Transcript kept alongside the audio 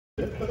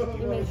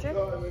You make sure?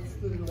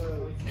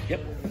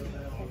 Yep.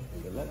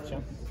 Good luck,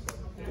 Jump.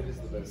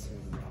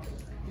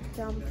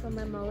 Jump for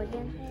my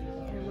mulligan,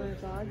 and we're going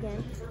to go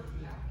again.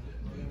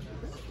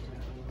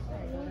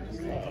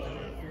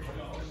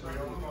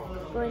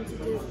 Going to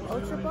do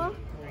Ultra Ball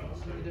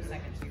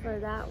for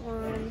that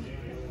one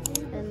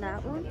and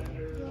that one.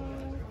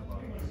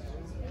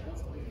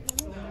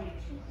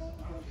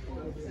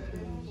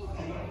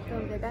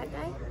 Don't get that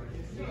guy.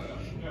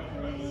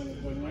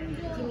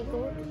 Give me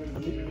gold.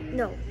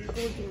 No,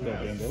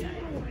 Gholdengo.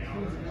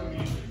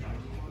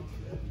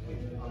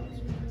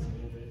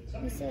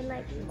 You say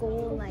like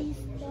gold, like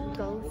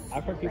ghost.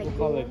 I've heard people like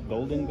call it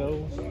Gholdengo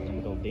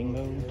and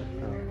Gholdengo.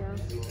 Oh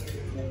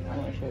yeah. I'm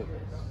not sure.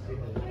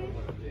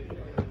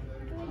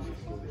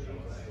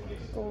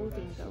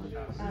 Gholdengo.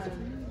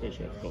 Pretty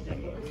sure it's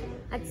Gholdengo.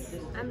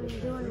 I'm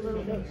doing a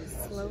little bit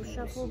slow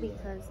shuffle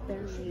because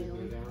they're new.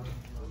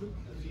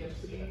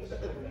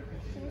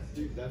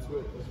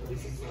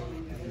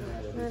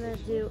 I'm gonna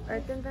do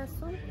Earthen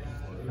Vessel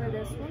for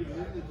this one.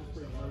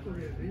 Oh,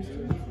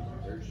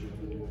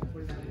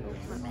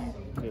 my bad.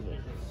 Really?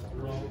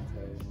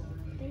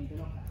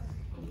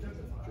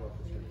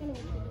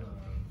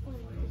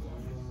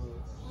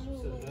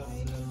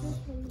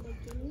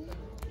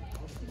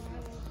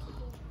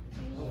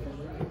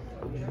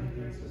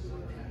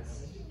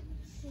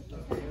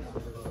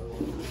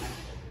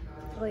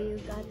 Oh, you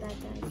got that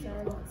guy, so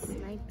I don't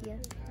snipe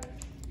yet.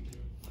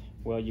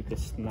 Well, you could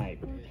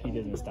snipe. He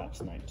doesn't stop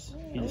snipes.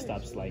 He just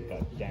stops like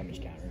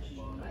damage counters.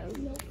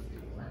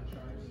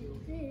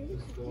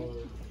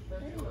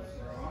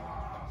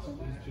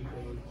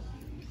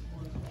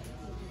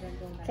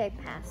 Okay,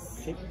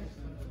 pass. Okay.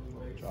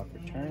 Draw for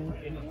turn.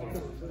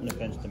 And a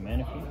bench to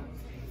Manaphy.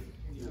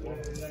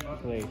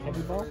 Play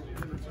Heavy Ball.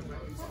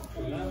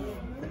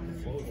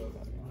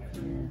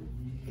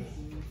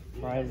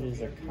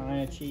 Prizes are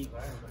kind of cheap.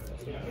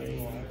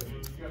 Okay.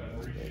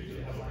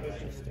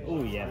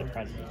 Oh yeah, the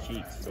prizes are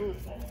cheap. Ooh.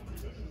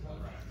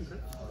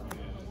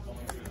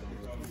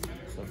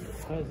 So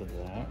because of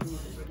that,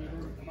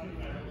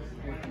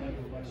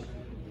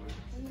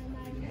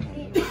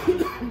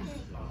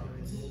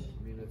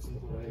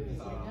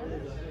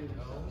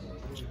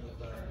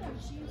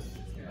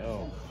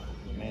 oh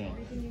man,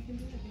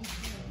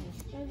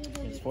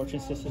 his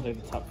Fortune Sisters are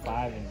the top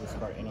 5 and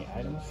discard any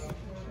items.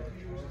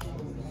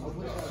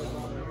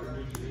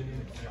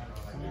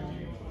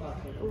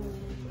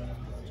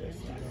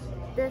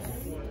 This.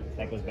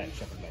 That goes back,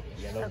 shuffle back.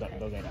 Yeah,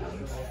 those ain't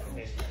items.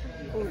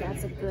 Oh,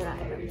 that's a good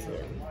item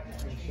too.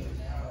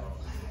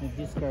 You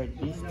discard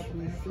these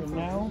 2 for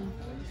now.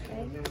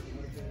 Okay.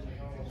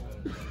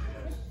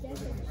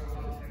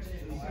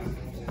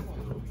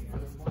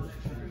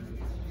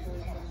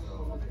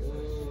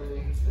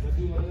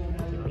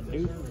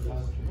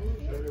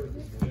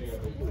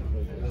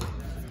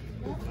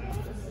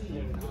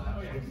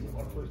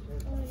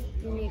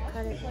 You need to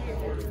cut it.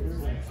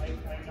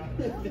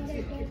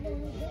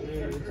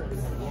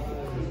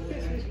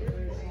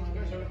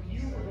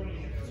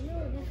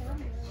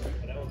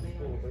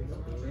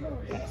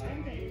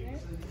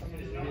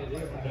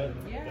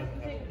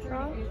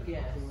 Draw.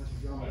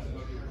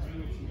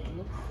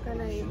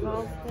 Gonna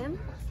evolve him.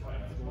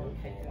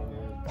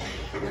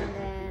 And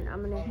then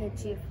I'm gonna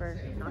hit you for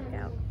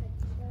knockout.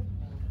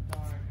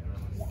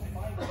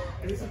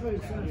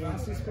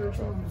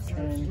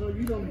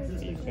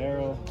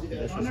 Barrel.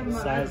 This is the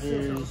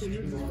sizers. 2,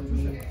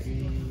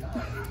 3.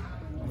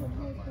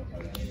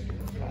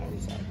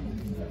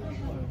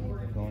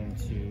 Going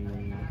to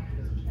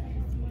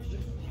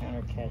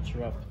counter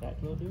catcher up. That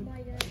will do.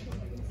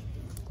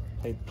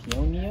 Play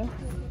Peonia.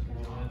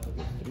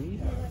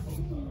 3.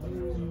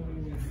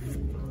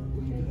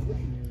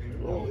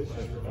 Oh,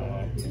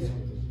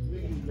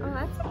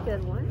 that's a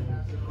good one.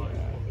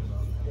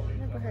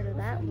 Never heard of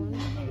that one.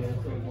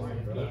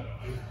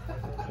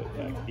 Put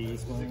back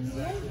these ones.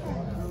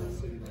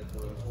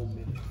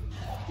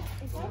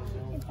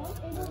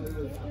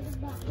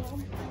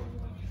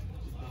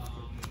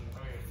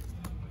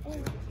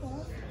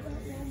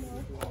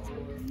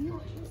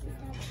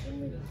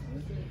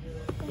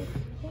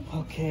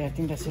 Okay, I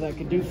think that's what I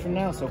could do for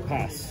now, so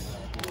pass.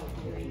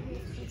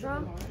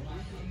 Draw.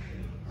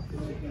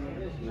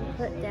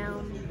 Put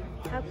down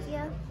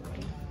Palkia.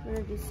 I'm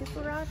gonna do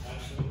Super Rod.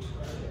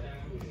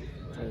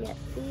 To get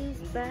these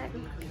back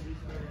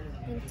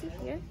into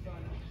here.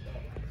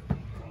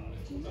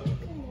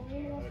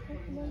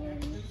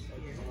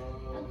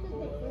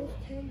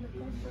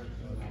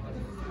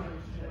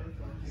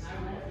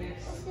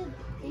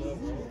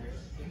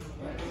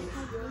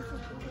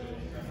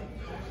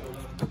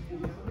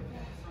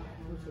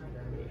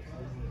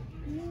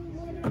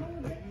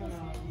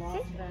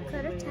 Okay,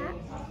 cut a tap.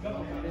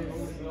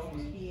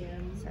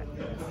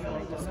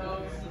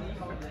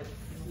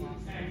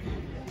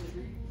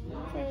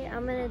 Okay,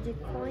 I'm gonna do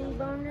coin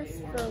bonus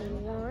for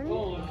 1.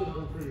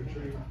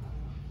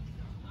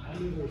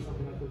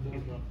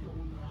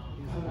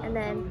 And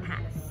then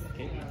pass.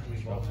 Okay,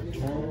 draw for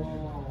turn.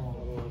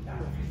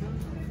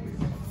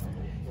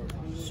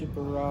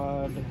 Super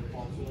Rod.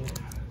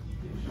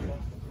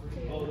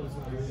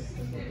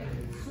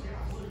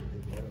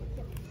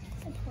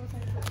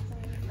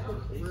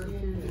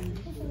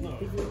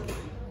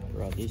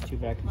 Brought these two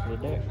back into the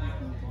deck.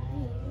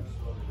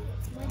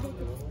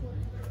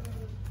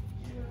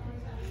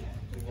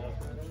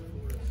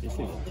 This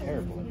is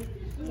terrible.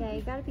 Yeah,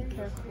 you gotta be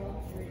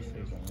careful.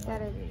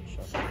 Gotta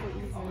shuffle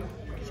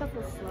easy.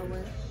 Shuffle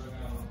slower.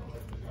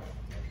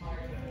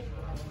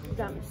 You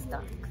got me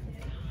stuck.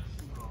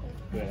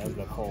 Yeah, that's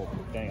the whole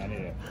thing I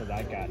needed, because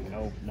I got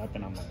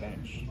nothing on my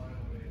bench.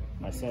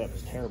 My setup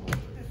is terrible.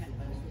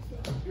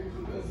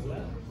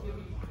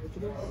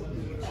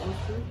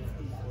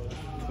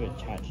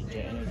 Attach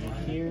jet energy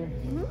here.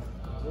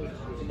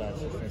 So that's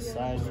different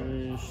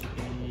sizes.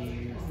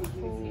 3,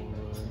 4,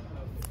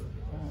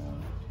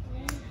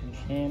 5.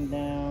 Push hand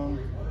down.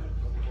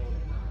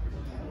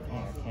 Oh, I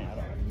can't.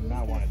 I do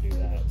not want to do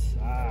that.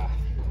 Ah,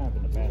 kind of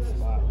in a bad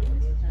spot.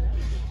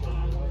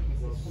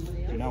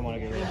 Do not want to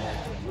get rid of that.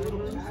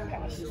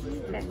 Pass.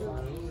 Okay.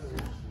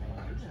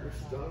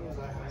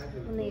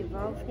 I'm gonna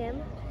evolve him.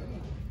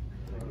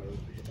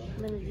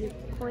 I'm gonna do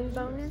coin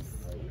bonus.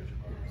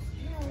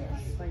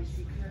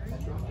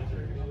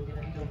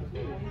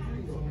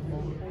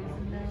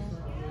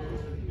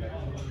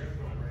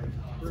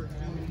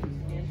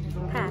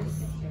 Pass.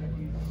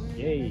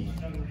 Yay.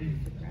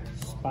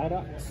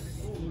 Spidox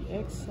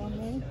EX on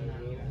there.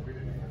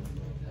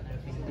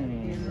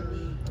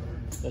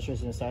 That's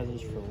just in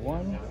sizes for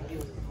 1.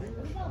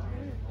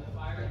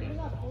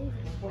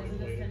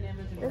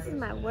 This is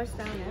my worst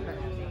round ever.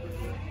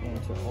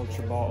 And to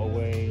Ultra Ball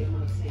away.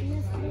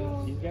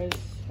 You guys.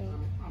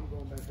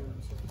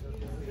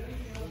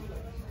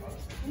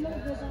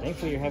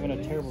 Thankfully, you're having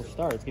a terrible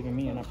start. It's giving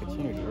me an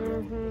opportunity.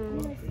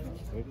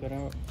 Whip it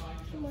out.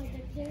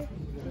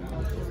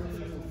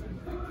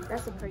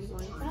 That's a pretty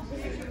one.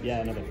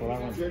 Yeah, another full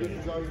out one's pretty.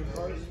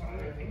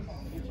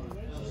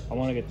 I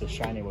want to get the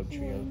shiny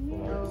Wugtrio.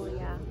 Oh,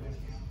 yeah.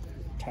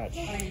 Touch.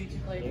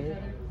 There.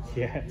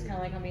 Yeah. It's kind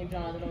of like how me and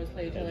Jonathan always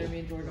play each other. Me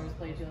and Jordan always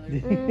play each other.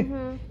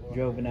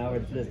 Drove an hour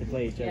just to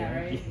play each other. Yeah,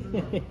 right?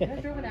 You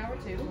guys drove an hour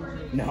too?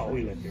 No,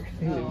 we lived here.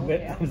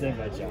 I was in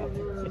my shop.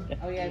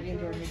 Oh yeah, me and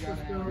Jordan, we drove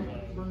an hour.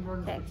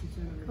 Okay.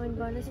 Coin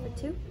bonus for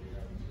 2.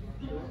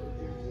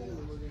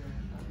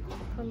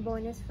 Coin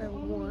bonus for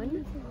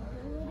 1.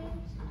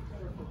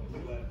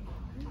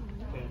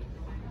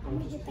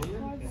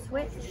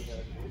 Switch.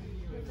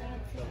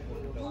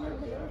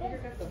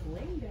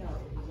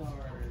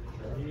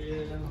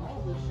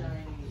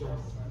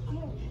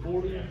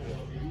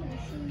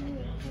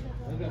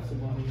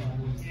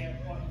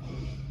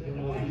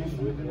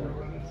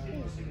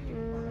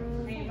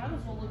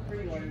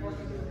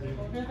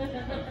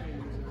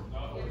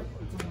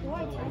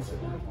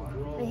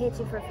 I hit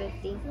you for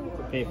 50.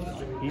 50.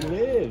 He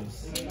lives.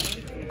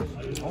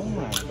 Oh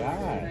my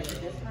gosh.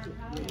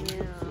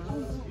 Yeah.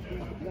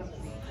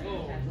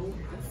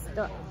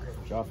 Stuck.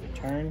 Draw for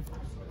turn.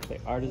 Play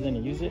Artisan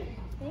and use it.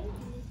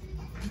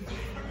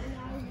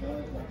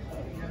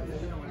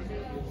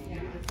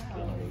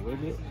 Another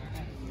Wiglet.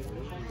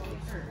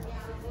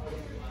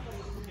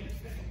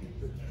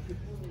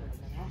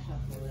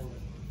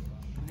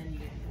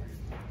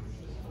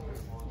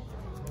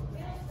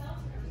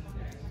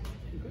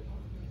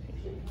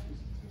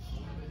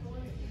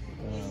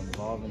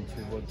 Evolve into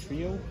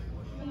Wugtrio.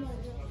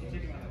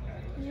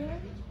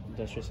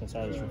 Industrious and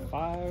sizes for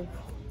 5.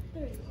 2,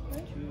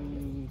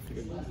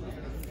 3, 4, 5.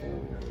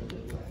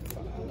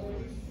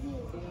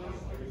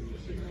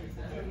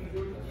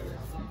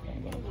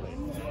 I'm gonna play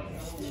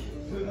next.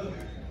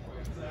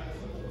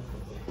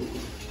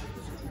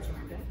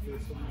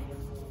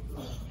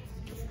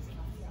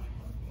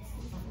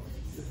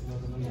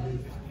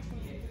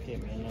 Get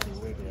me another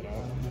Wiglet out.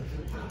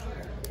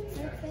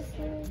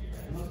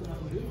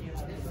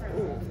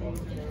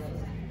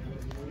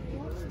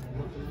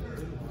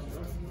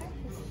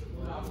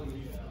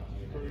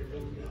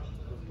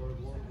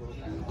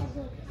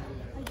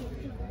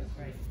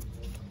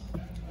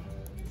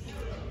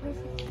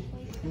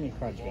 How many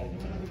cards you got?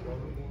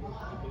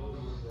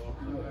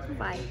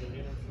 5.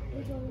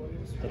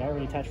 Did I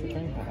already attach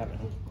return? I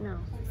haven't. No.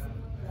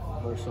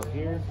 Reversal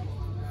here.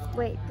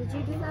 Wait, did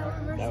you do that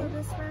reversal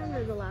this round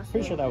or the last one?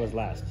 Pretty sure that was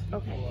last.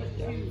 Okay.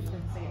 Yeah.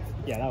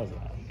 Yeah, that was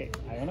last. Okay,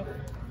 I own up.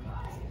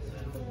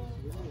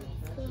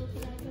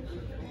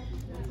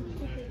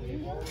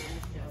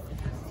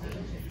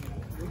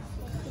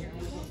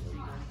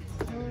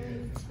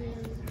 One, 2,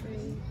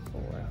 3,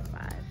 4, 5.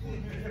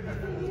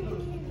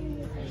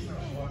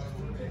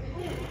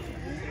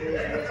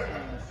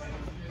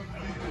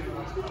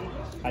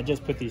 I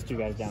just put these two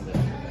guys down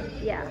there.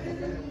 Yeah.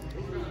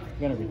 I'm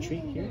gonna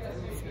retreat here.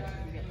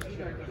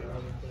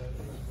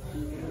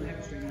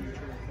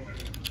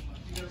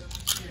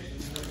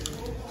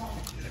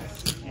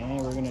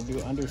 And we're gonna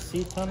do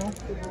Undersea Tunnel.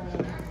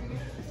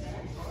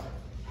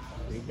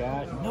 We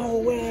got no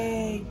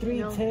way!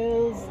 3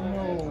 tails,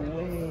 no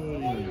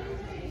way!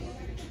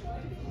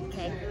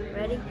 Okay,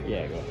 ready?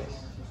 Yeah, go ahead.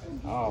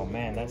 Oh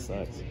man, that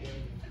sucks.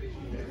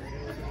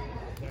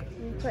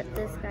 Put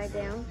this guy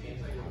down.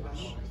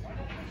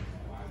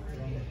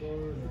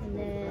 And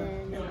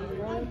then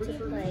to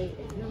play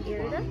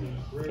Irida.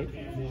 Okay.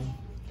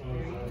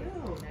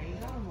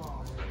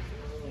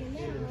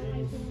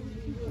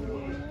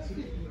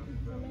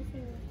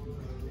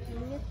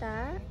 Get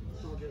that.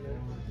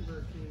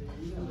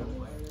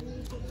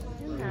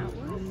 And that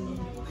one.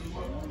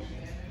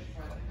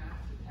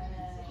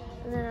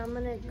 And then I'm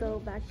gonna go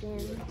back in,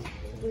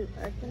 do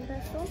Earthen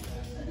Vessel.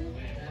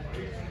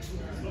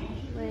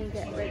 I'm gonna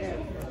get rid of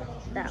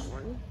that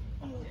one.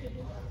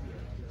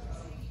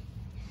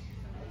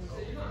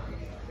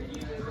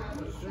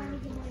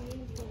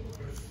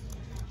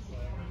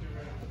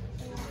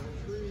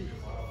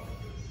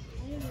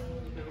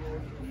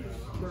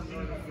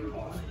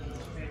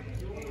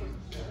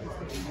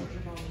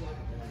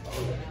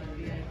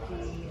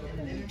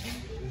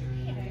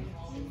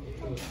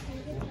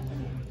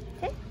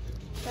 Okay,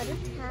 got a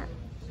tap.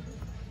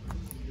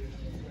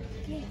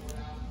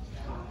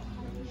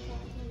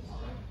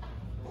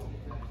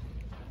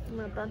 I'm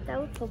gonna bump that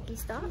with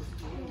Pokestop.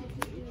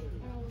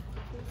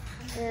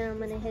 And I'm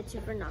gonna hit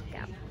you for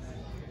knockout.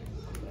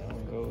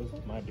 Down goes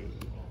my dude.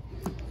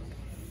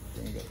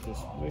 Bring up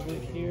this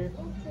wiglet here.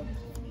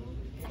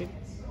 Okay.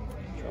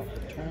 Drop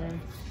the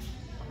turn.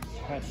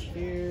 Attach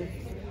here.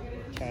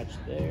 Attach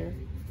there.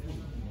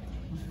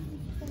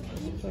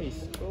 Place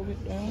Gobit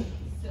down.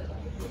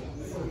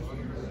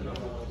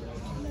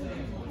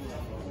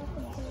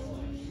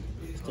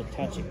 Just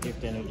attach a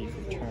gift energy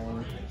for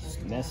turn.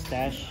 Nest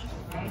stash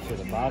to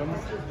the bottom.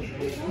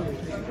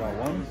 Draw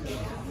one.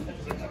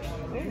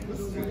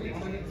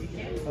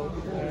 Help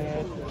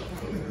pad.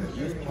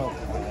 Use help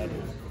pad.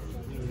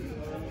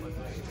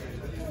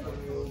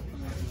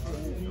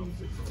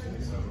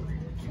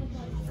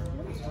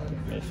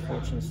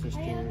 Misfortune Sisters.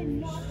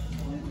 Healing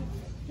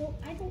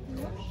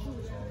Magazine.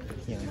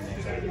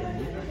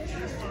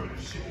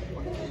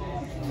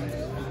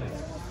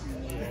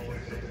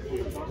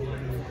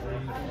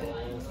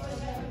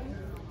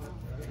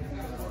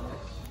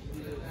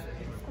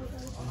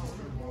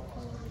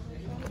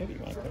 Maybe you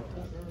want to cut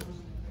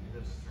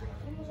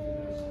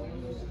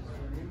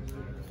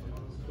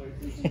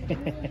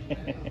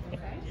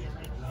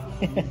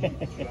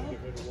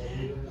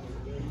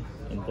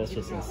And that's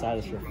just inside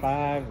us for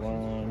 5.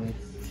 1,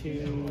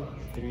 2,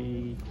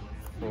 3,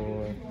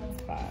 4,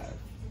 5.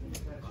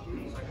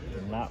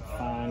 Did not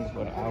find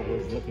what I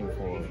was looking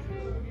for.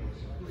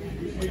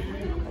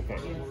 Okay.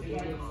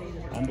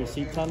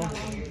 Undersea tunnel.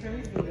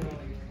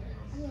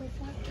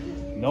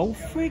 No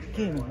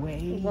freaking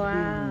way.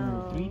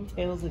 Wow. 3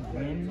 tails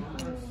again.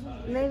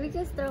 Maybe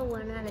just throw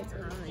one at a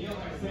time.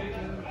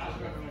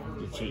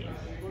 You're cheating.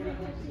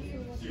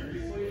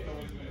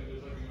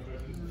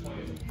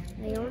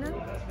 Leona?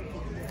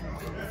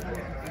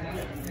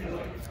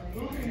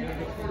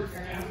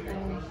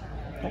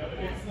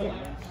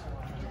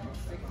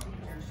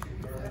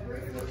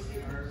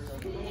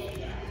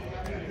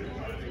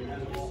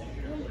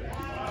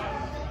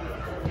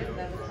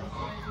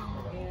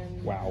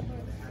 Wow.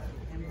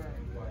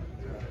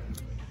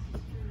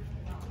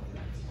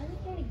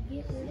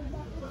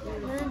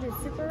 I'm gonna do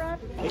Super Rod.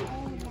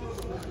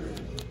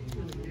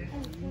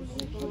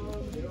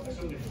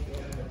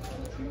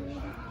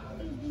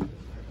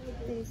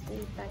 Please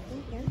stay back in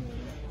here.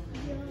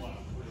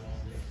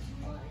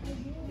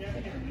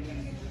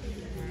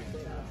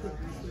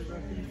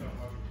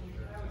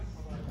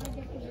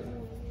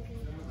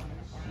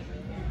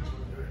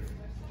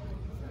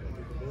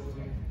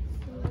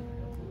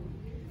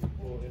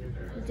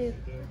 Do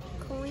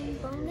coin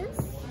bonus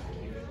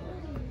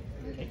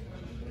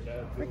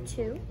for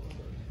 2.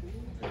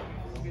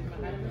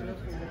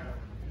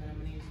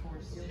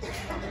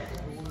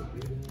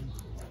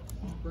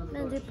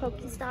 Then do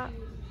Pokestop.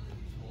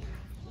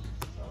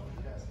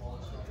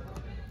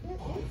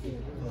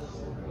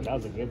 That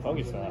was a good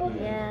Pokestop.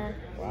 Yeah.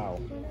 Wow.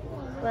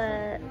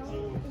 But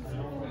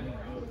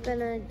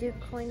gonna do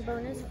coin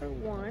bonus for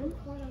 1.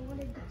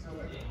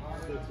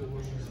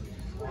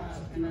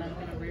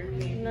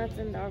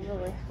 Nothing that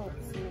really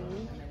helps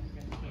me.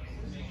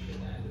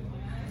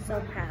 So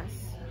pass.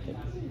 Okay.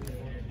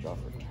 Draw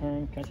for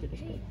turn. Can I see this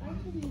card?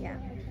 Yeah.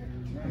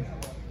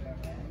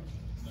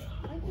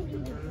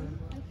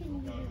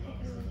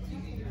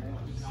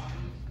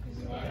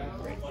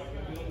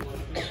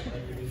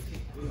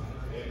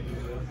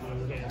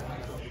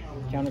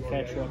 Counter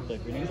catch up the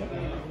Gholdengo.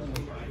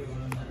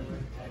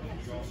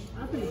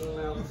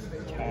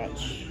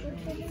 Attach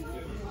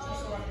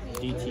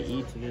DTE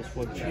to this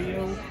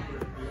Wugtrio.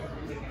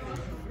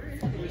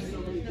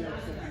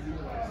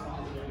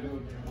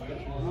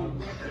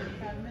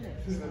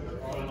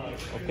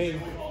 Okay.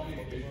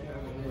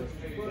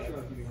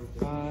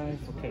 5.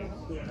 Okay.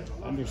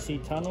 Undersea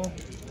tunnel.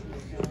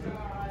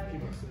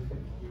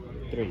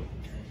 3.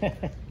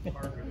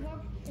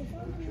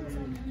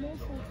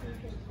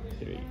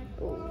 3.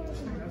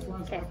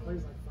 Okay.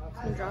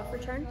 Can draw for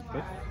turn.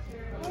 Good.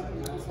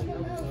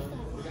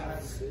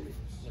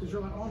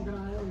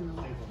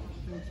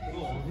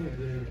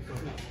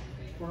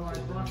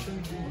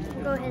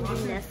 Go ahead and do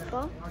Nest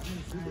Ball.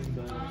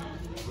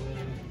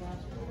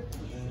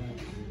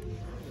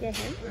 Get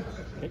him.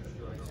 Okay.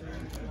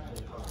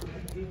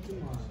 I'm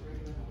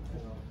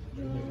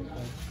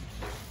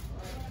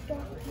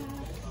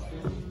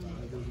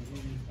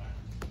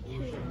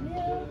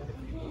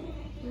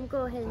gonna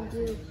go ahead and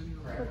do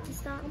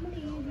Pokestop.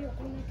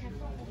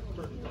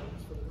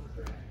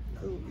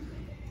 Ooh.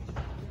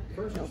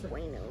 No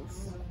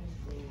buenos.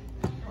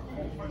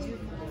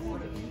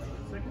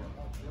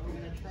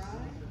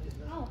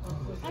 Oh,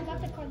 I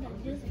got the card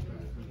that doesn't.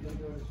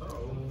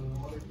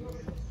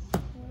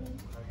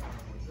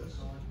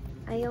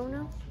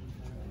 Iona.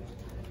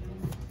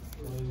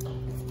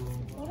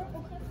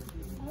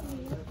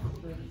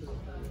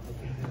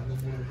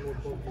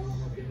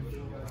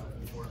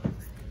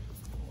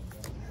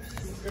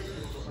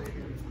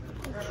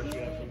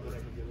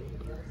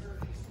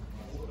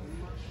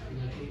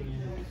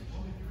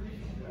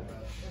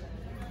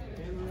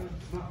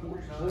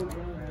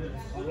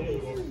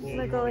 I'm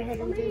gonna go ahead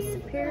and do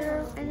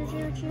Superior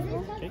Energy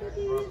Retrieval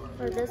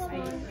for this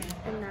one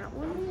and that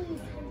one.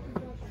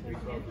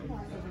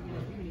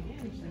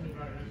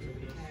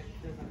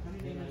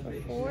 For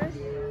 4.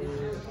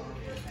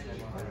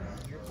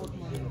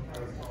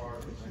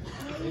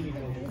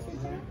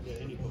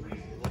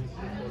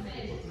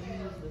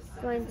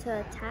 Going to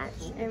attach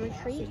and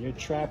retreat. So you're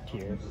trapped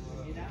here.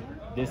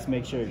 This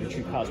makes sure your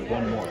retreat costs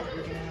 1 more.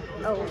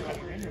 Oh, okay.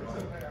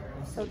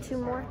 So 2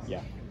 more?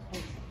 Yeah.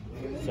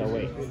 So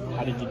wait,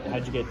 how did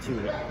you get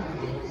 2?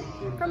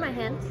 From my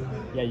hand.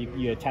 Yeah,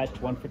 you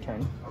attached 1 per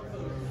turn.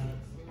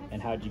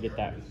 And how did you get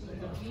that?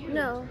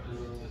 No.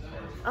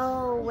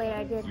 Oh wait,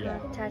 I did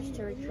attach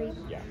to retreat.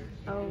 Yeah.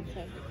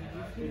 Okay.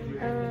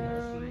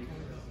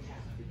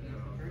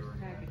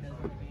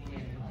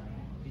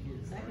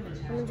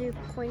 I'm gonna do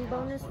coin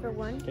bonus for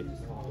 1. Okay.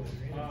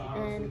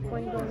 And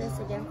coin bonus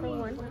again for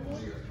 1.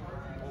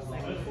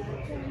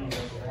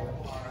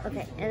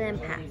 Okay, and then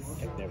pass.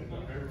 Okay, there we go.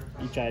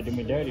 You try to do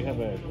me dirty, you have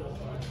a...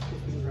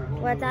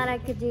 Well, I thought I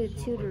could do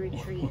 2 to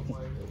retreat.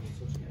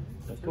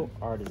 Let's go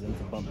Artisan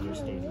to bump your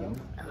stadium.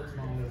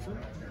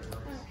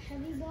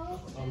 Heavy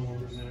ball.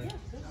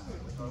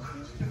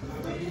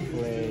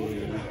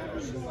 Play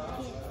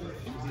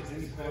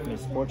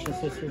Miss Fortune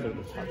Sisters at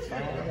the top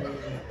 5.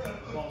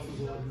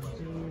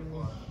 2,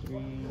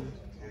 3,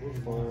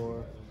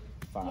 4,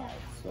 5.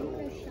 So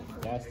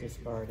that's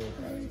discarded,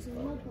 that's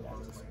discarded,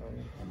 that's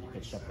discarded. And you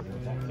can shuffle it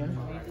back in.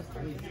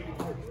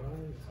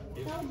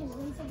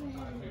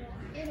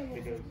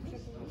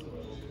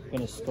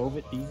 Gonna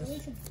Scovit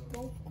these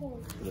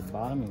to the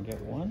bottom and get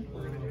 1.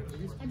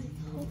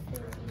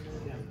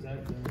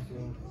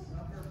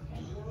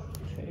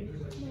 Okay,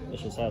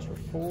 this just has for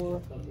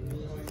 4.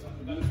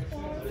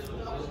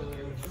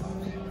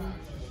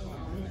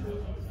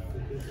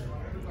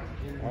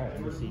 Alright,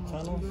 let me see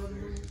tunnels.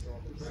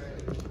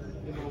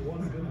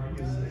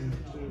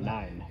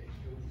 9.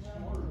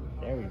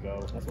 There we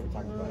go. That's what we're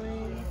talking about.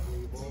 1,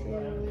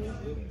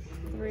 2,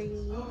 3,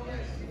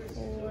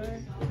 4,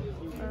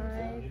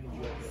 5,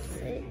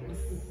 6,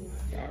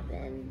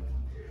 7,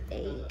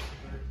 8,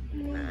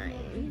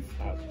 9.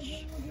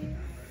 Ouch.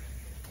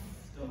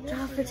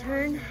 Draw for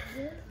turn.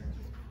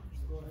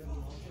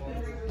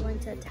 Going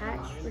to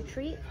attach,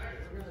 retreat.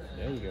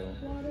 There you go.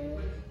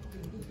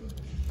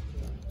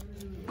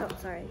 Oh,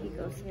 sorry, he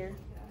goes here.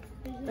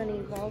 Gonna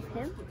evolve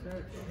him.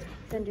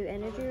 Gonna do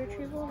energy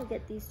retrieval to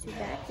get these 2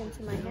 back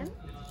into my hand.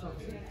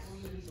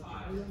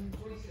 I'm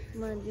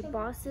gonna do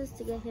bosses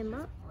to get him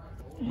up.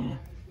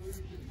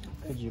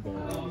 Could you bear?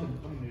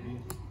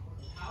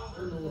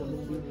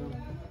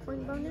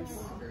 Coin bonus,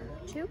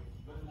 2.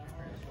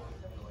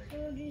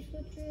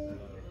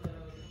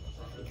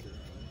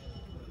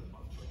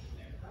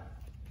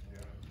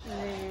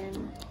 And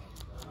then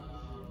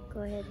go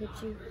ahead, hit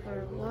you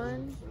for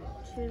 1,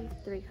 2,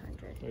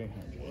 300.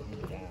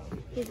 300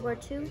 down. He's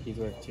worth 2. He's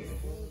worth 2.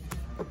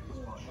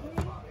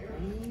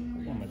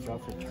 I'm gonna draw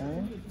for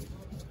turn.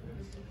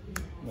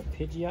 I'm gonna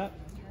Pidgeot.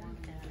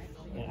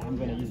 And I'm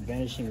gonna use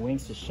Vanishing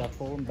Wings to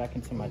shuffle him back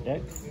into my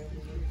deck.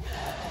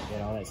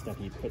 Get all that stuff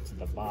you put to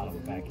the bottom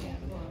back in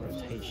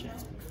rotation.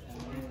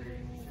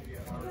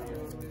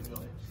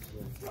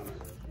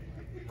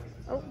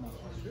 Oh.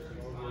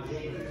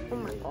 Oh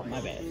my gosh.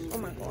 My bad. Oh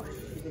my gosh.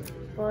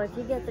 Well, if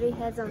you get 3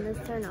 heads on this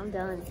turn, I'm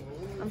done.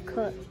 I'm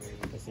cooked.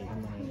 Let's see,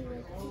 I'm gonna...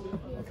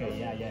 Okay,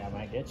 yeah, I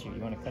might get you.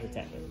 You want to cut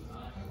attack it?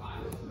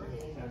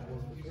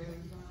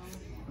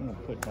 I'm gonna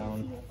put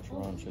down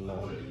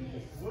Tarantula.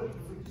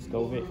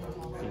 Scovit.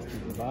 These 2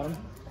 to the bottom.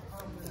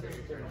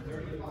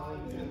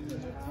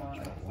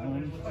 Try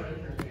 1.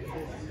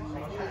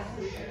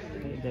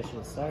 Okay, that's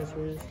your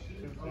Sorcerers.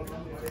 4,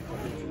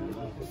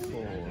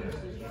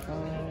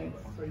 5.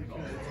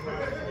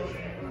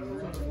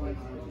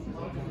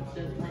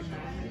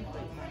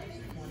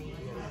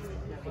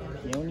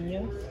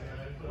 Peonia?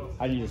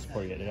 I didn't use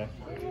support yet, did I? I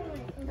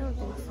don't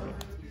think so.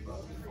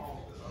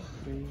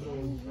 3.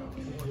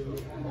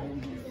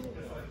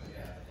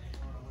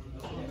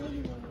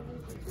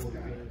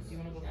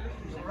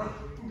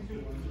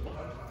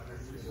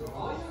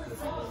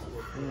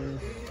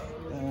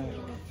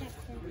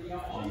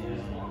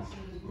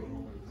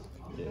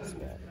 This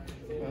back.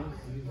 Okay.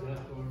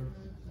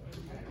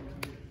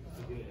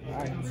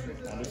 Alright,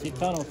 I see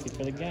tunnel, keep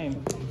for the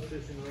game.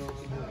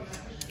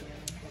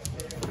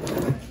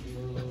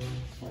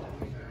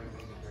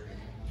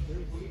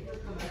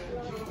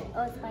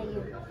 Oh, it's by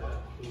you.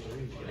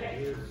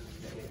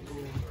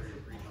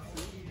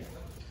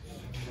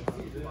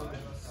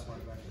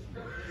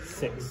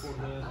 Six.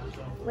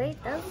 Wait,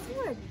 that's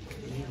one.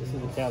 This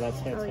is the tail, that's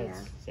heads, Oh,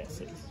 heads. Yeah,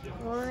 6.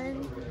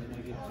 1,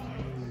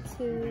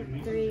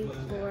 2, 3,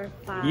 4,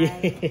 5. Yeah.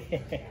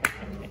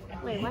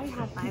 Wait, why do you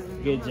have 5 in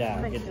there? Good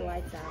job, Punch good the job.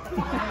 lights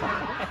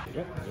out.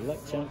 Yep, good luck,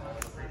 champ.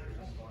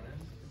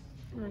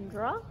 I'm gonna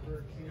draw.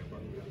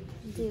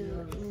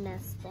 Do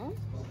nest ball.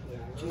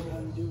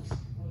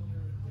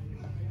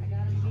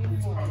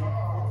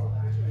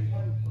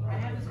 I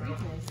have this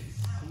weakness.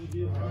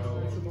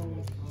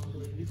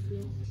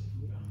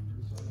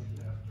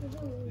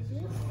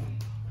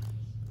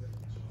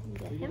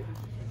 Get him.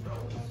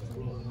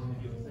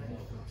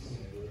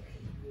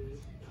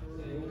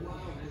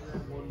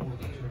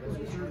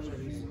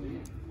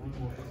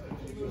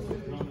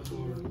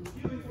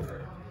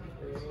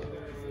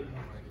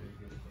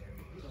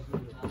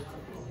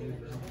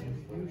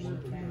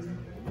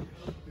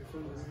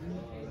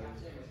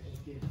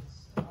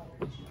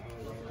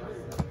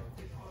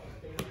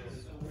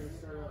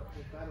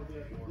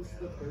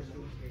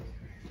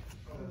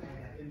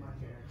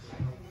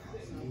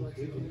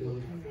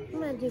 I'm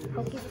gonna do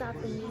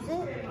Pokestop and use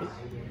it.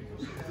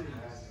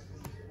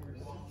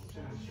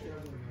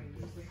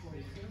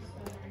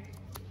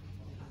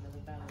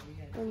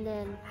 And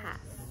then pass.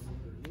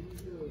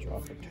 Draw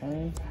for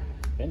turn.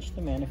 Bench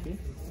the Manaphy.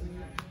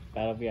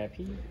 Battle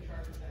VIP.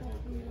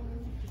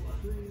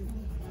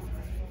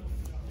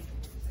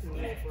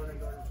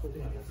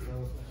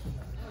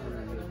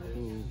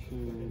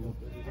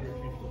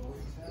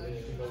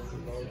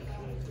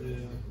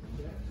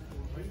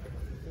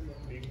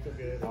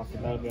 Off the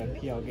Battle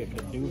VIP, I'll get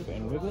Bidoof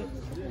and Wiglet.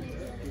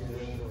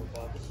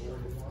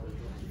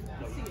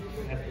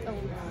 Oh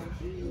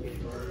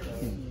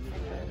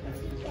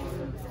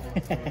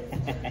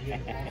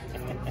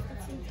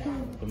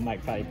The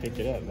mic probably picked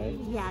it up, right?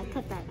 yeah,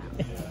 cut that out.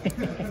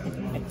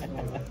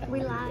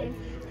 We live.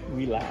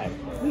 We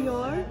live. We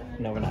are?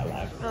 No, we're not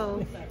live.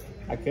 Oh.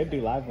 I could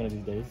do live one of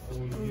these days. Oh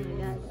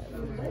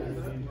my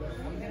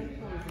god.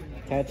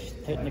 Catch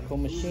Technical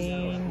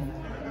Machine.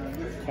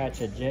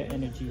 Catch a Jet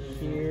Energy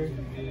here.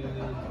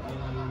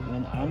 And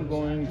then I'm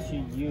going to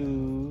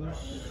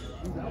use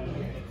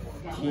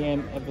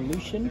TM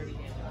Evolution.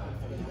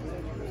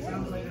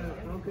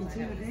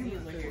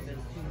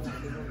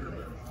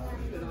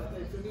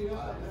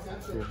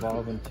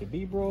 Revolve into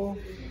Bebro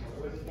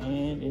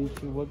and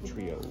into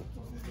Wugtrio.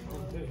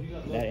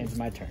 That ends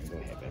my turn. Go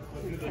ahead,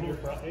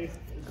 babe.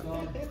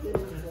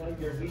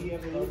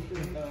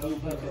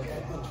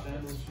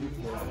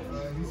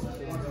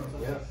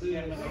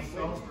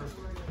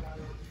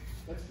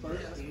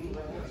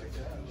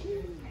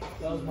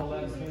 That was my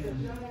last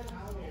hand.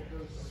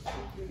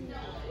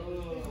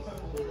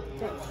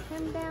 Set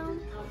him down.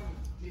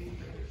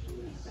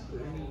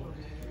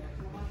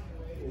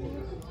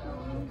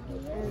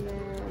 And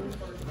then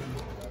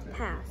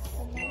pass.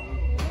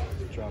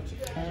 Drops a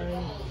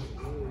turn.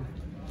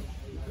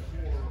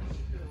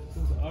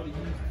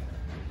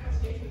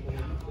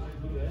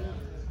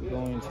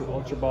 Going to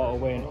Ultra Ball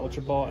away and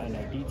Ultra Ball and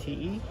a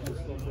DTE.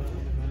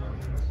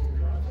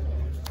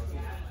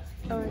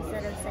 Oh,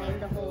 instead of saying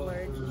the whole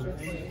words, you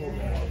just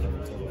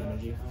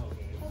Energy.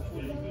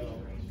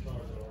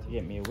 To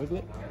get me a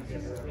Wiglet.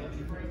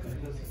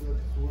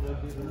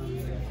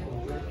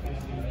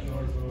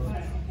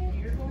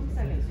 You're going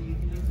second, so you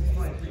can use this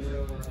one.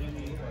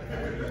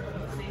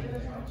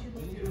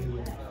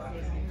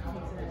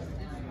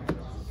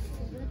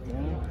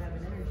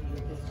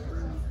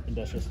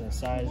 Industrious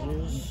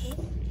Incisors.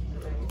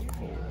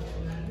 4,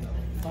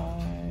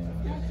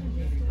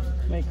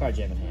 5. Many cards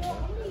you have in hand?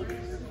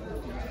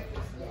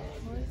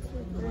 1,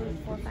 2, 3,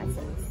 4, 5,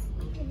 6.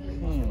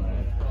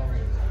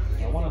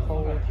 I want to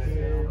hold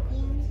here.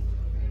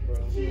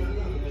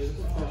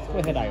 Go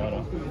ahead,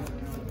 Iona.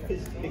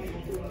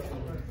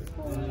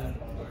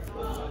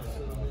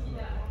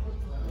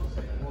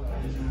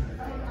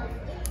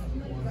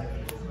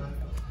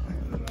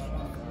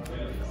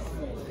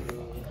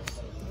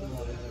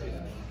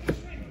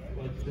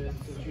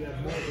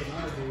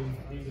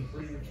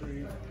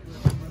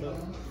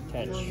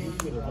 Catch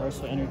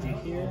Reversal Energy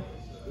here.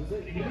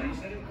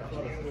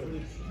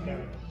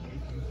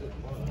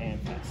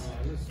 And pass.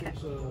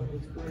 Go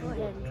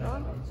ahead and draw.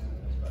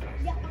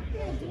 Yeah, I'm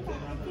gonna do that.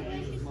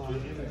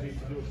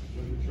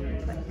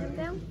 Put him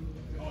down.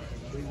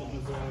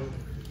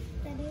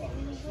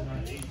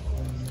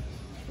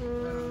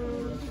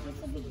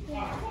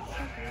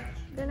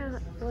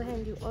 Gonna go ahead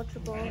and do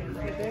Ultra Ball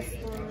for this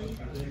one.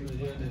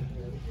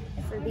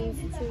 For these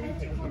two.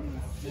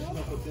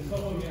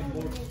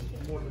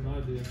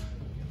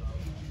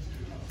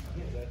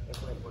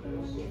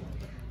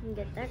 And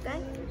get that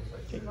guy.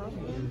 Evolve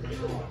him.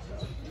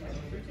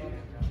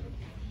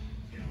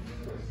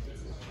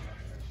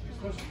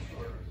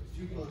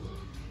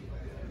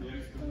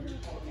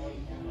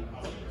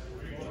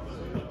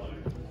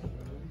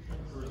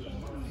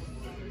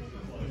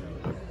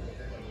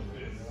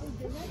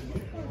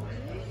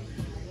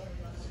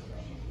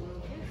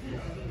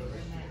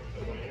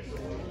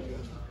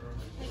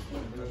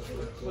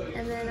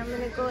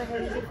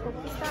 ahead and do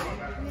Pokestop.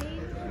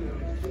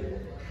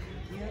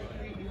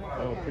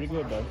 Oh, pretty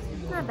good though.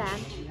 Not bad.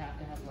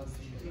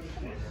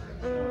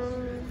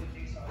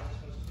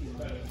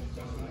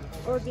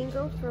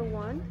 Gholdengo for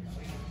 1.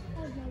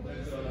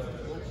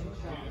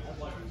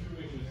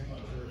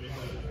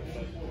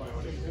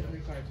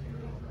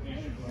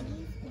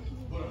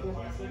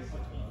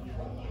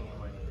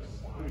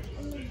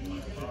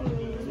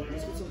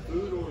 Let's get some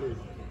food ordered.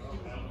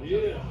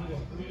 Yeah.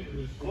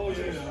 Oh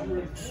yeah, I'm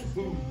ready for some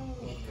food.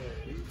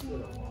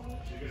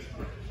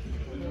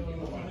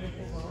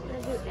 I'm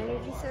gonna do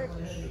energy search.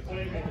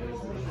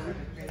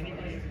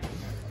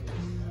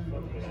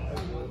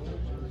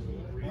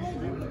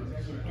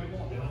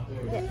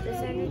 Get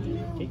this energy.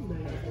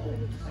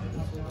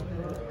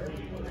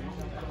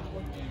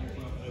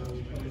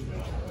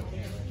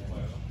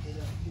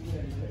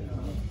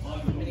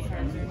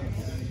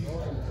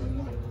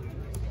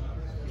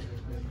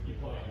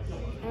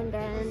 And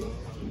then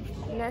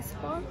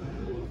nest ball.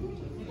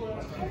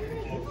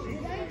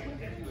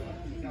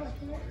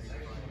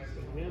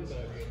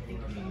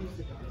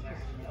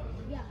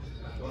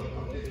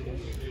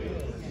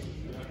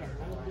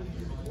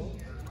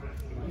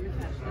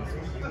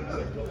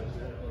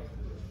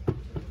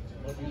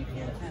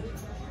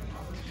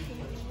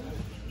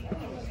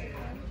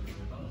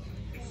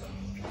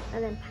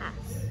 And then pass.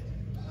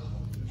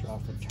 Draw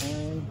for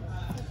turn.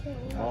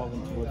 Evolve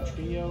into a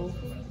trio.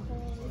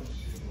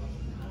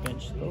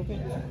 Bench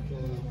Logan.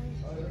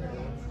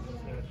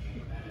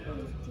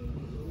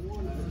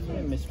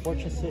 Okay,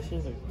 Misfortune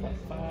Sisters are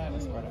 +5.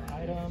 Let's start an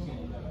item.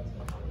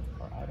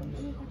 Or items.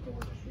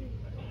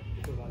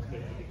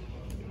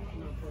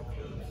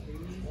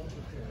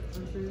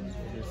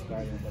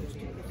 Discarding those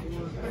two.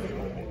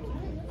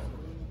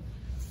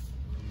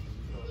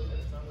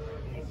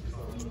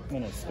 I'm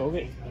gonna scope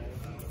it.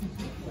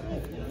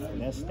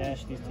 Let's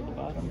stash these to the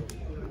bottom.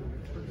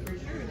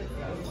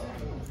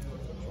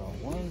 Draw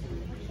 1.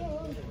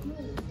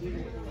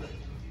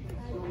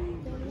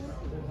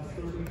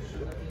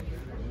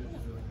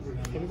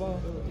 Give me ball.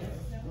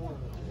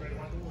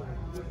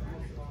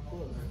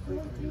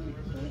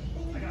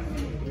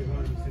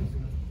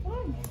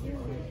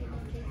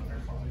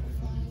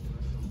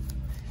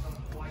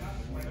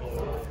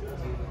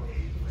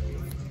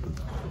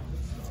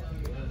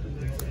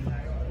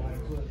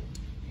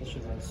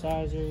 Special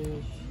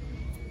incisors.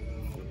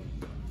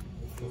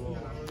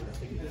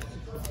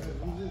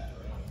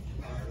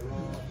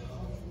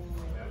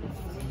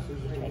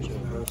 Catch a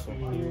reversal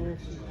here.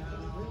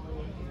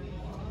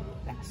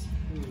 Pass.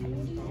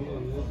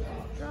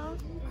 Draw.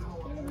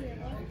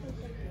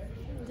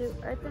 Do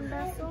earthen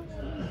vessel.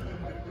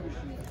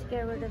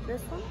 Get rid of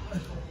this one.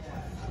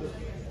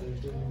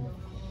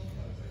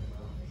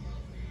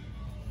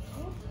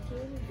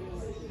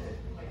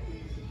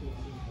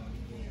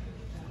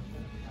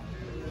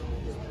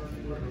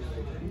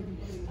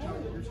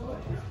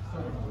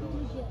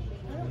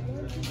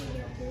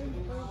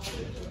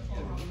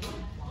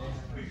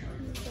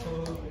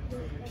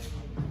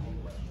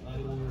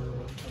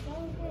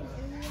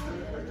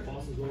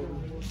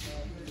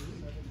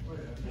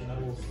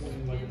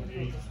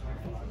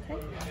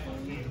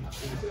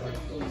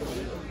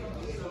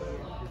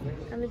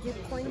 I'm gonna do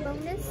coin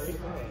bonus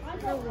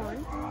for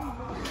 1.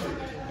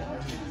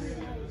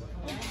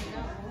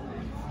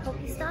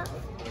 Pokestop.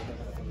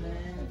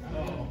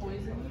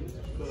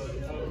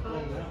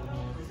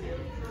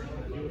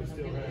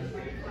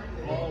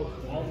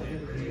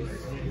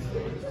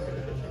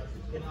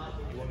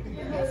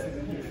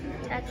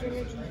 Attach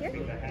energy here.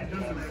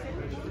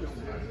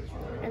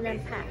 And then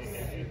pass.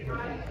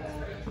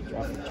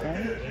 Drop the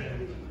turn.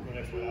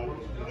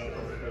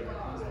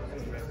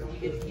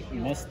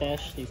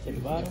 Mustache stays to the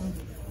bottom.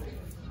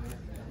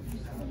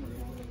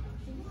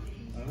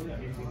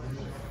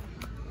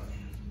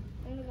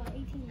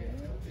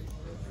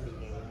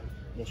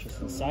 Delicious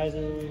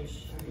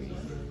incisors.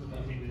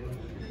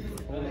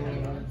 4.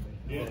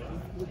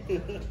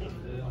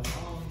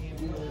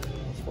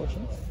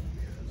 Misfortunes.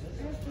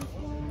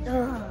 2,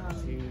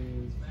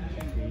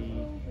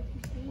 3,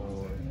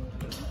 4,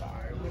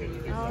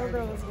 5. All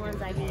those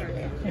ones I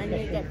needed. I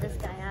need to get this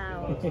guy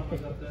out.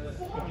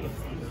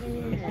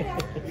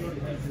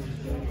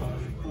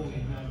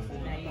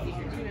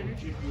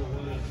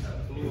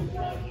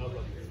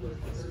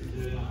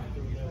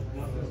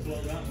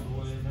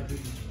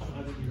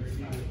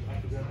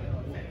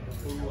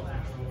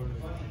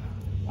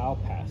 I'll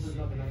pass.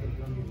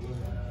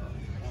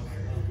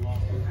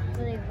 Will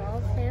they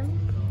evolve him?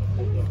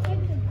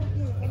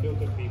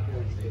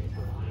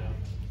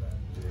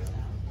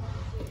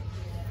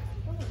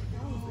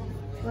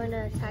 We're going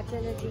to attach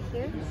energy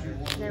here,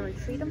 and then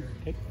retreat him.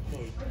 Okay.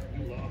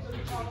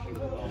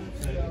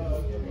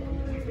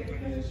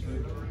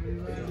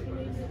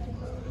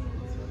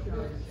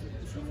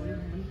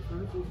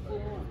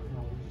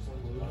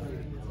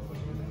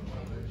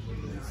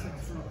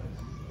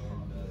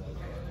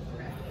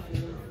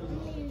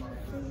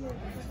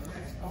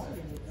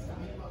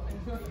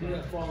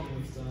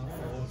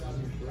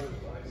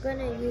 I'm going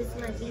to use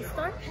my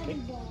V-Star.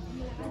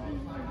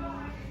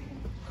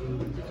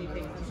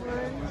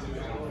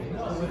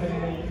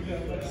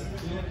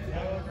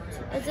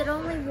 Is it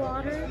only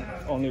water?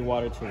 Only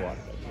water to water.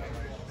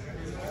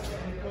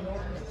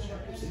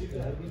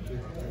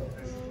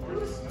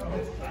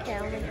 Okay, I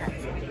only got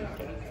two.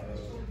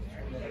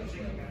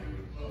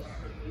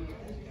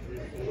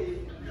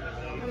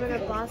 I'm gonna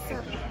boss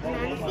up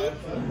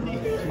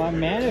Manaphy, My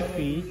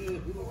Manaphy?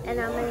 and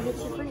I'm gonna hit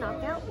you for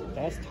knockout.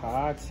 That's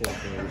toxic,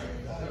 dude.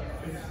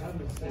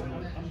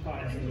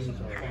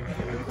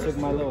 Took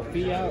my little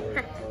fee out.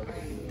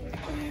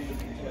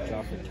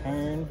 Drop a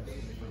turn.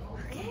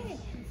 Okay.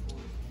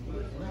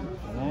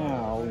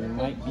 Now we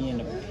might be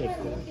in a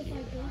pickle.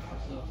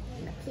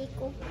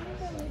 Pickle.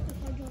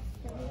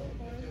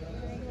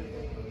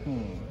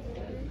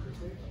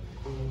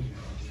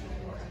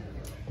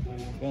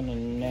 Gonna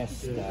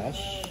nest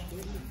dash.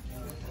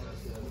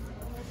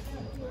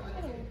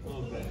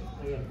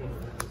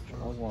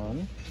 Draw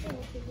one.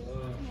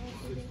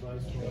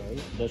 Okay,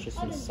 there's just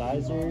some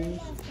sizers.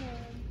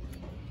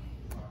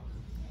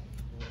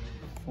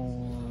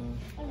 4,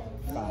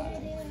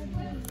 5.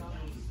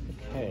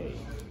 Okay.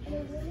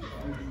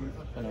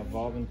 Gonna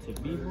evolve into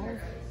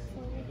Beaver.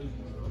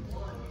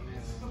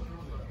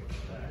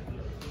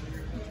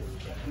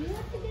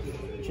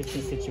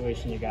 Interesting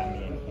situation you got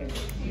me in here.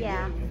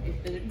 Yeah.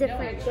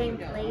 Different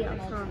gameplay on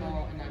Tom.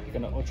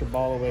 Gonna Ultra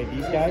Ball away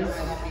these guys.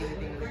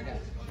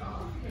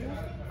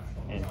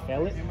 And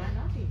fail it.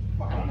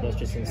 Those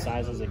just in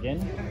sizes again.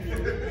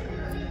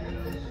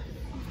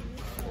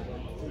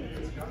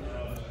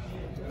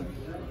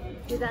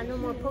 You got no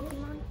more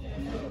Pokemon?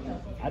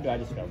 I do, I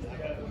just failed it.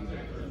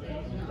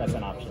 That's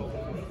an option.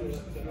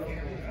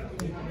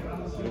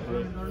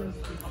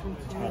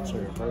 Attach a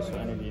reversal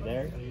energy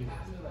there.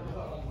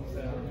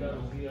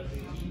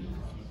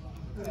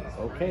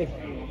 Okay.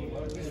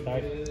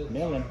 Start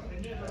milling.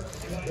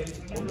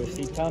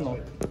 Undersea tunnel.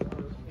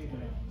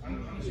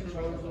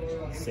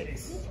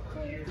 6.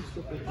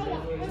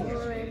 1,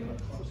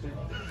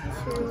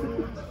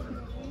 2,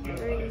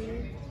 3,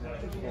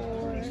 4,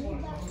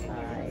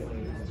 5,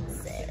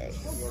 6.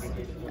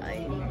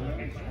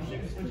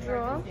 9.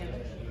 Draw.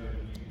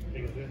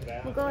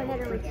 We'll go ahead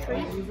and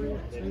retreat.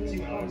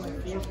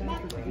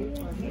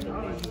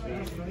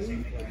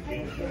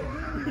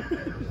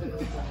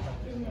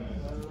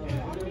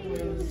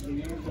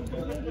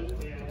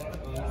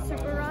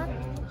 Super Rod?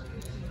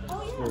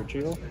 Super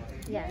retrieval?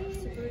 Yeah,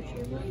 super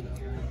retrieval.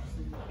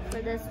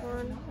 For this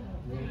one.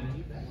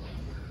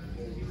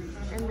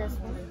 And this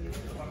one.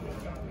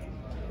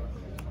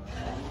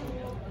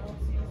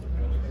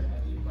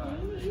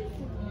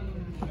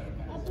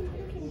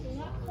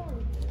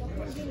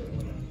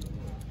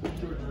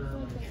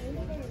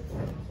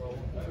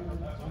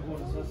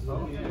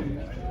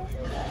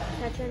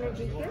 Catch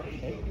energy here.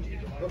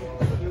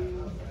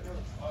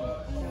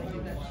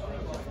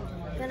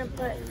 Gonna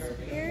put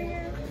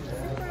Superior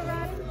Super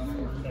Rod.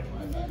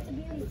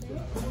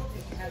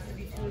 Has to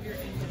be 2 of your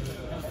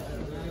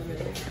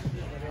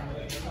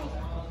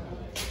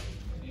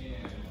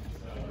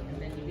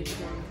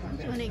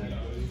Winning.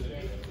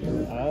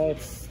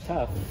 It's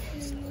tough.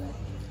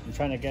 I'm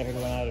trying to get her to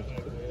run out of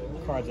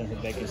cards in her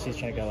deck, and she's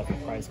trying to get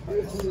like prize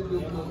cards.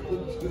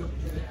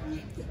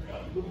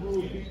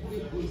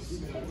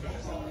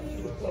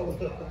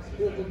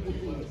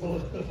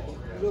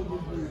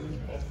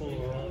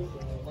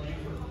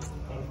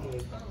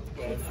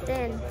 It's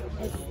thin.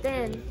 It's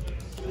thin.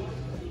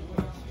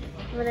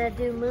 I'm gonna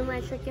do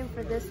Moonlight Chicken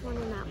for this one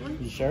and that one.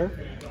 You sure?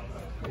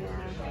 Yeah.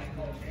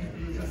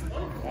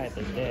 Alright,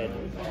 they're dead.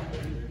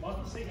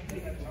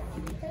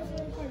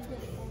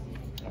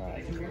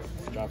 Alright,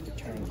 let's drop the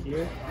turn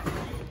here.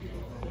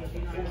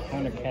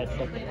 Counter catch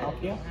up the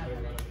Palkia.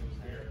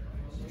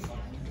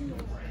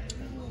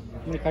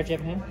 How many cards do you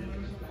have in hand?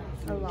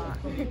 A lot.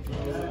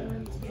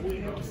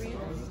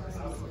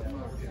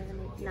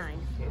 9.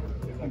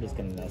 I'm just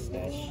gonna nest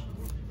dash.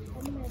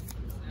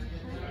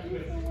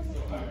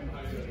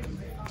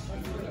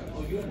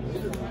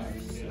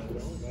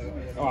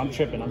 Oh, I'm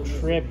tripping.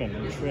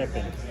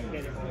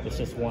 It's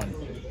just 1.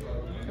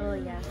 Oh,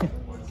 yeah.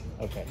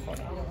 Okay, hold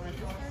on.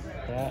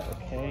 That,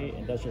 okay,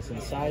 industrial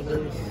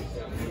incisors. 2,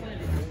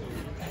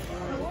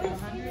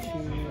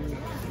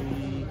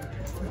 3,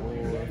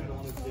 4,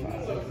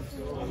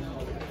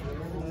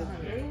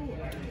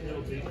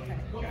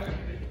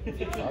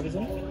 5.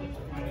 Artisan?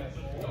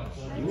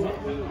 Use it.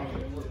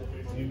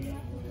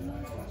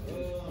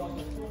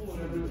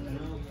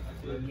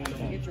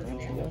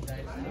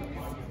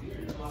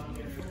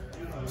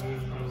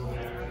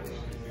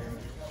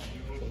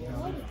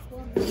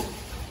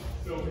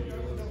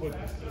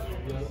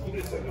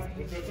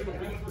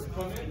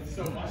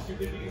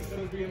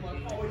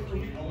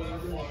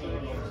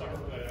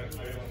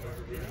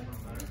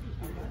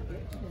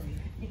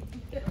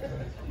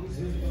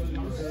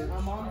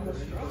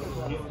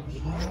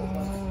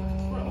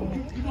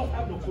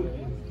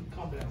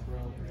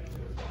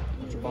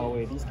 Ball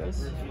away these guys.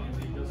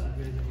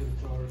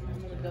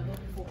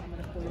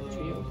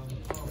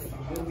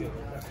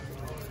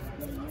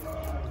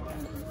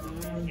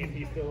 If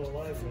he's still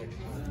alive next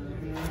time.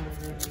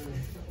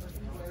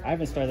 I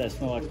haven't started that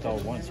Snorlax call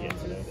once yet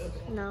today.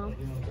 No.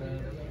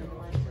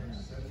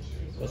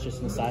 Let's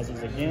just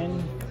incisors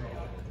again.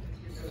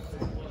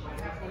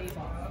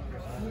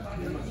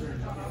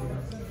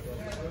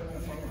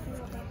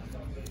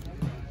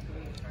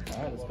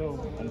 Alright, let's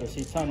go.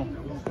 Undersea tunnel.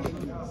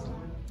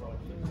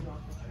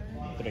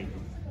 3.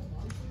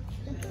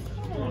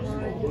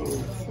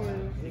 2,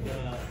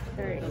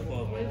 3.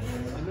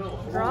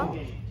 Draw.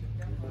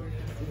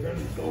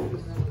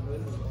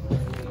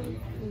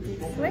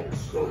 Switch.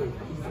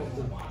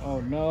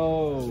 Oh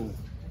no!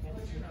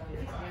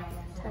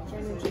 Touch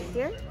energy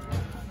here.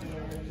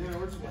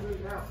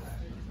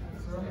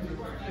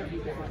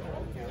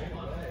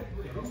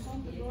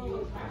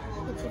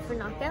 Hit you for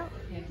knockout.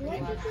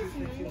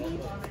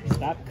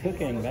 Stop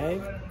cooking,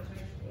 babe.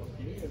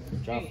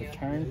 Drop a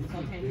turn.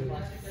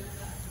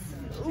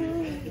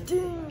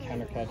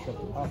 Counter catch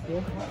up off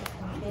here.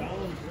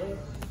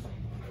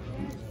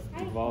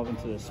 Evolve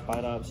into the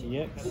Spidops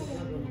EX.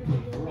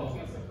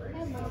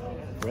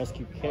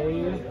 Rescue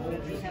Carrier.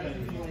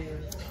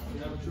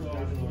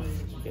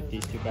 Get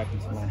these two back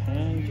into my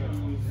hand.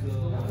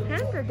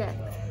 Hand or deck?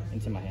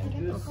 Into my hand.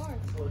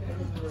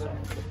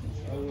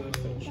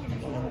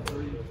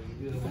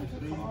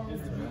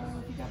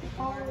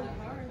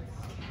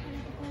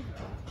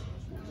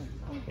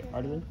 Okay,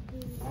 Artisan.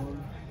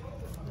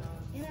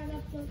 And I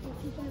left those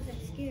because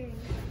that's scary.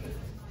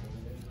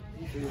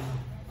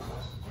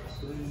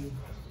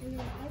 And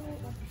then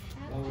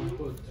I will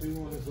put 2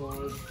 on his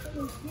arm.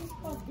 this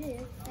called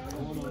this. That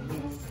One was on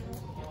him.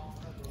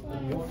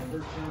 And you want the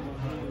first turn on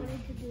him.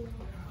 to do.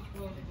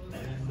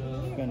 And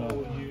I'm gonna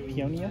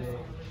Peonia.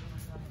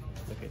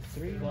 Look at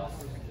 3.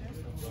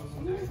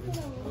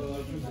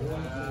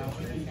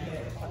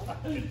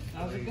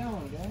 How's it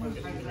going, guys?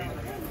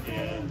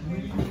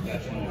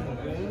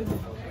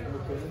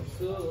 okay,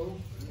 so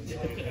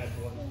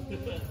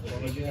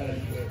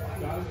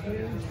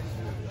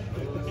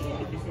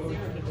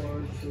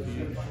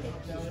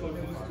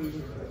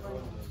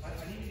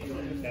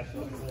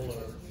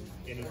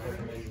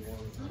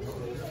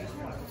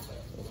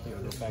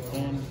Back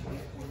in.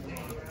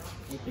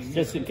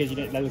 Just in case you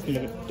didn't, let's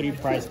look at 3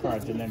 prize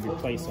cards and then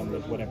replace them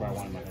with whatever I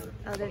want in my hand.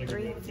 Oh, they're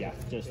 3? Yeah,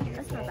 just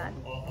That's not bad.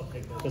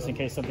 just in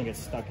case something gets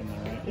stuck in there,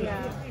 right?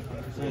 Yeah.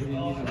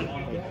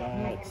 Like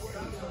that.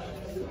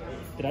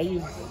 Did I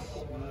use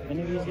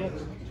any of these yet?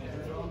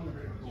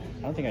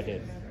 I don't think I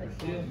did.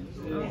 So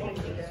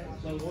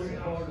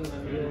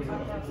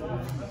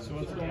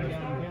what's going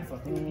down here?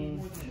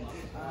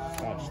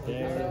 Scratch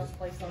there.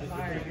 Place on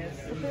fire, I guess.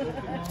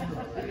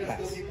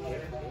 Pass.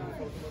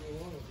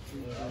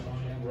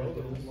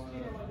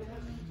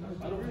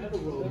 I don't have a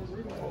roll.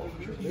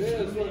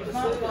 Yeah, that's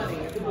what I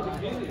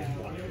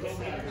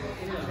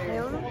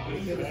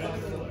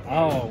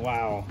Oh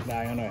wow,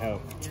 Diana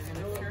help.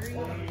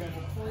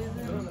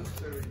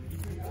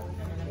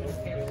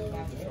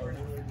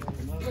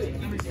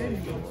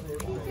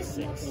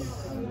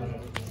 6.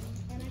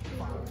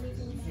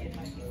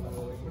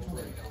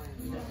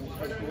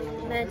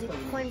 Magic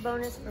coin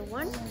bonus for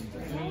 1.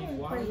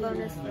 Coin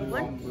bonus for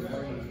 1.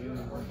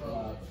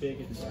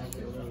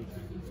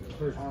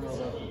 Super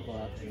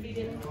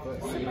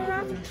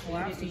rock.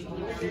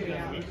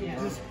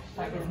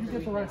 Like, if you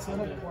get the right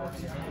setup,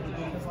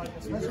 because like,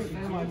 especially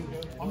if like,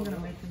 I'm gonna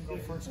make him go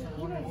first turn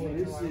 1 and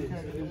 2, like,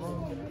 okay, you roll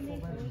full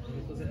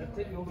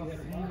damage. Build up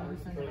your hand and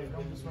everything, and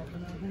don't disrupt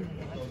anything. And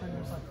the next turn,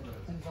 there's like,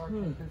 things are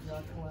good,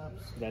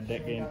 collapse. That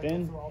deck game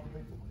thin?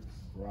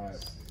 Right.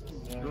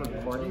 You're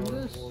recording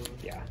this?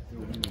 Yeah.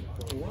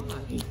 Why?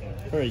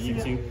 For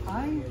YouTube.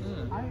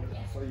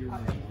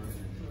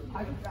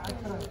 I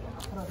could have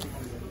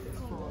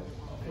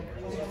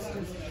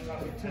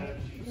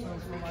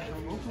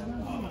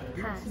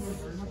Pass.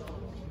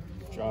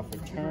 Draw for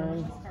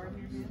turn.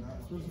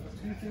 those are the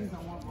 2 things I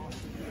want on.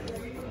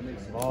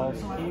 Evolve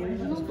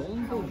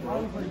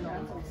here.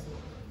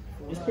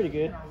 It's pretty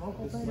good.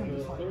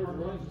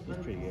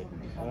 It's pretty good.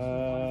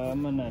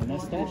 I'm gonna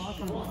nest dash.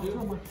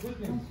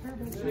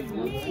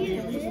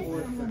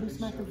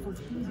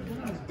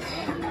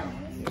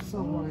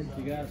 So like,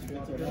 You guys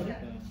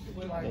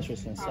That's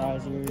just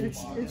incisors.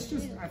 it's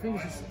just, I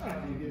think it's just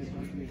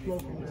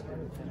local.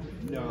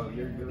 No,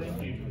 you're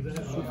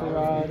Super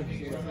Rod.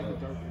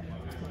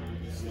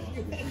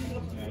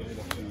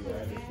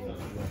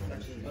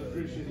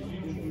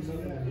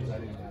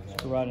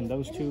 Super Rod and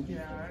those 2.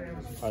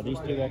 Are these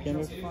 3 back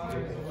in there?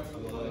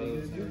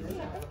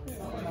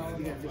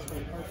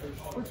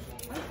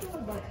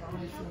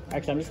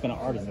 Actually, I'm just gonna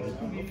artisan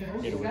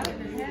it. Get away. Got it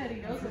in his head,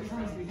 he knows what he's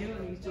supposed to be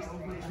doing, he's just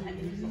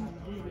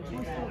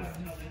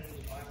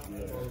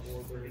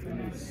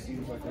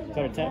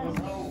Third attack.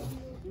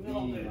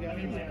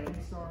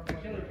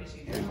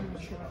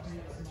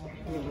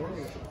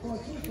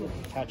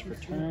 Catch for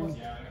turn.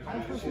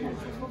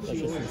 That's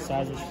just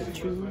incisors for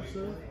 2.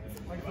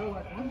 Like they're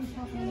like, I'm just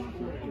talking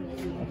about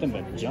Nothing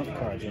but junk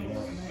cards in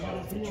here.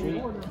 That's a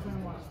treat.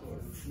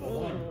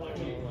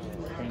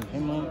 Bring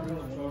him up.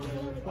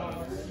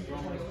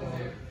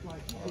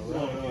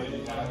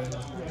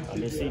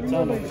 Underseat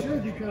tunnel.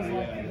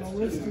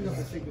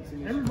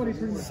 Everybody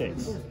pretty much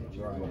 6.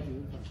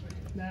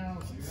 now,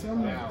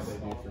 some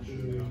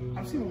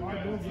I've seen a lot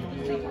of builds that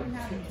only have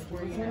like 2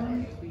 squares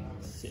on.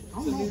 Six. I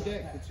don't know.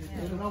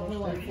 And I'll play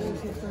like 4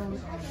 6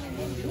 down.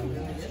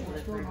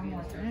 I'm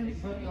like, man,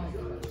 but like,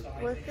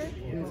 Worker?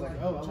 He was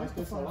like, oh, I like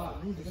this a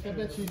lot. Look, I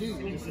bet you do.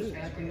 You're just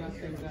acting not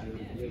saying that.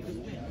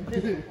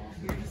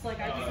 You're just like,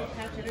 I just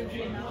attach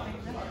energy and not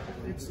make that.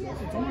 it's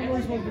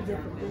always going to be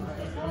different.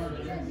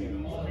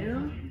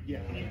 Here, Yeah.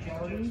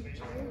 Jordan,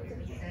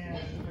 and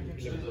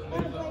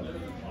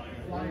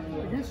like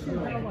against you,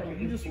 kind of like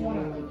you just want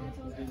to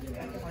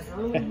like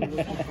early, you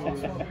just want to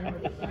cross up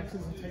the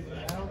X's and take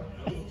it out.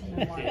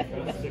 And like,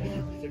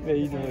 Yeah,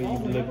 you know, you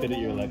looked at it,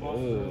 you're like, oh.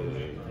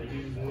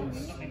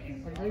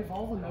 like they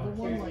evolve another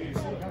one. Like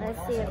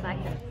Let's see if I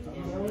can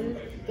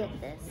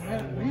get this. these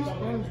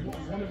runs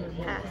one of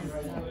their Pass.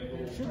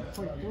 should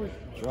play good.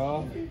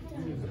 Draw.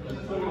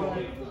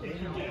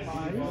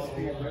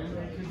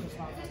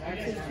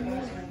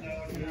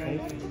 Okay.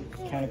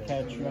 Kind of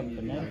catch you up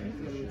the net.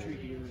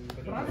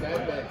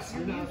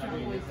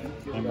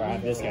 Remember, I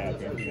have this guy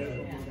up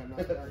here.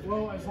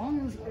 Well, as long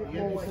as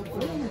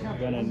You're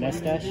gonna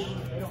nest dash.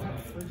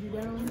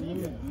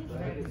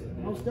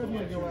 most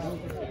definitely go out.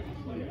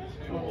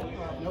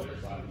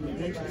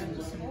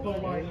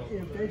 But like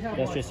if they have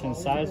That's like just all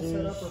of them incisors.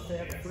 set up, or if they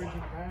have the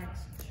freezing packs,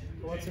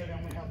 let's say they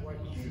only have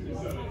like 2 or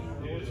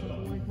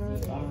something like that.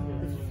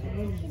 If you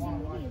can, you want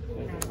to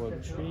like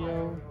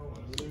Wugtrio.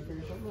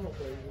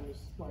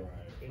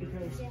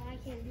 because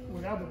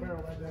without the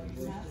barrel, that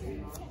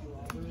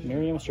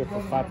Miriam should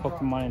put 5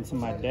 Pokemon into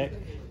my deck.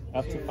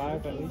 Up to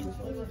 5 at least.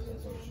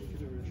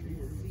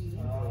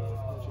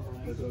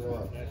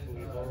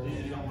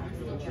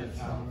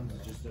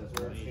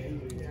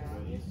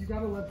 you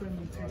gotta let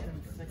them take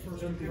them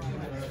first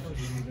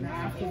and now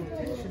after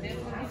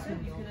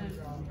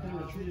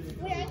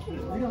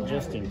the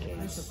Just in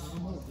case.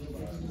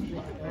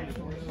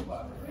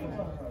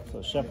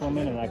 So shuffle them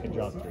in and I can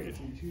draw 3.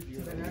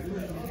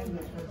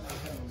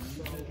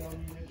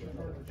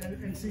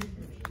 and see,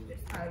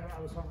 I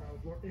was talking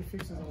about it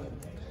fixes all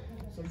of that.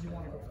 So you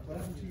want to go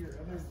listen to your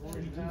other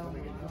Gordon down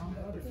and get down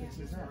the other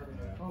fixes that.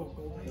 Oh,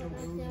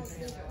 Gholdengo goes.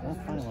 That's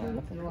kind of what I'm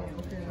looking You're like,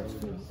 okay, that's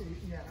cool.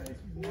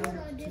 Yeah,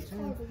 now you're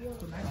 210.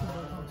 So next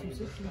one goes on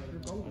 260.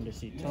 You're both.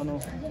 Underseat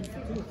tunnel.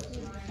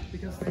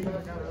 Because they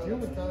got to deal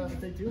with that. If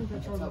they deal with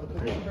that charge of the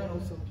paper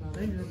battles,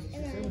 then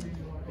you're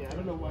 270. Yeah, I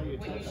don't know why you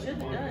What you should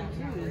have done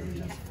too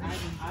is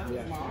I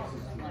was lost.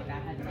 Like I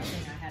had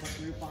nothing. I had a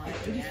group on it.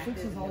 It just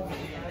fixes all of it.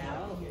 And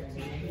now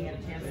he had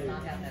a chance to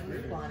not have that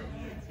group on it.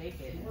 He didn't take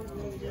it.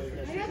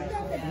 I have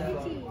that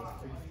with BT.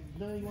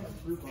 No, you want a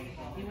fruit on it.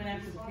 He went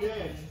after the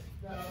pig,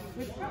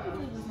 which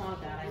probably was not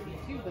a bad idea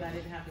too. But I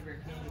didn't have the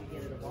rare candy to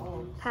get it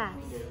evolved. Pass.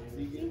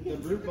 The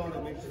root on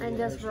it makes it And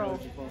just roll.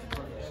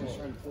 She's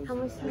trying to force How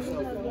much do you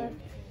have left?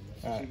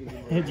 Alright.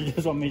 You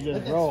just want me to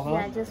just roll, huh?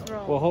 Yeah, just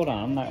roll. Well, hold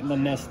on. I'm not in the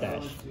nest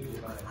dash.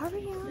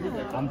 Hurry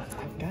up.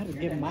 I've got to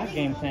get my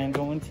game plan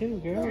going too,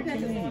 girl. What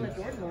That's you just the one mean? that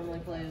Jordan normally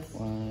plays.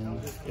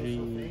 1,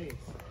 3,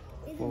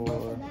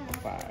 4,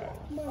 5.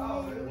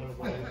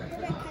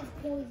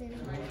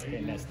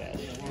 Okay, nest dash.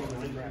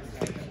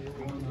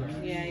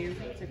 Yeah, your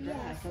feet to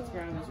grass. That's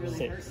where I was really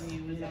 6. hurting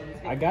you. Was I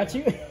was I got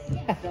you.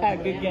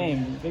 Good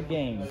game. Good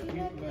game.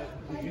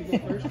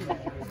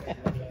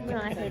 No,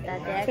 I hate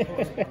that deck.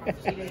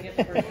 She didn't get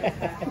the first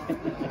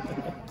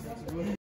attack.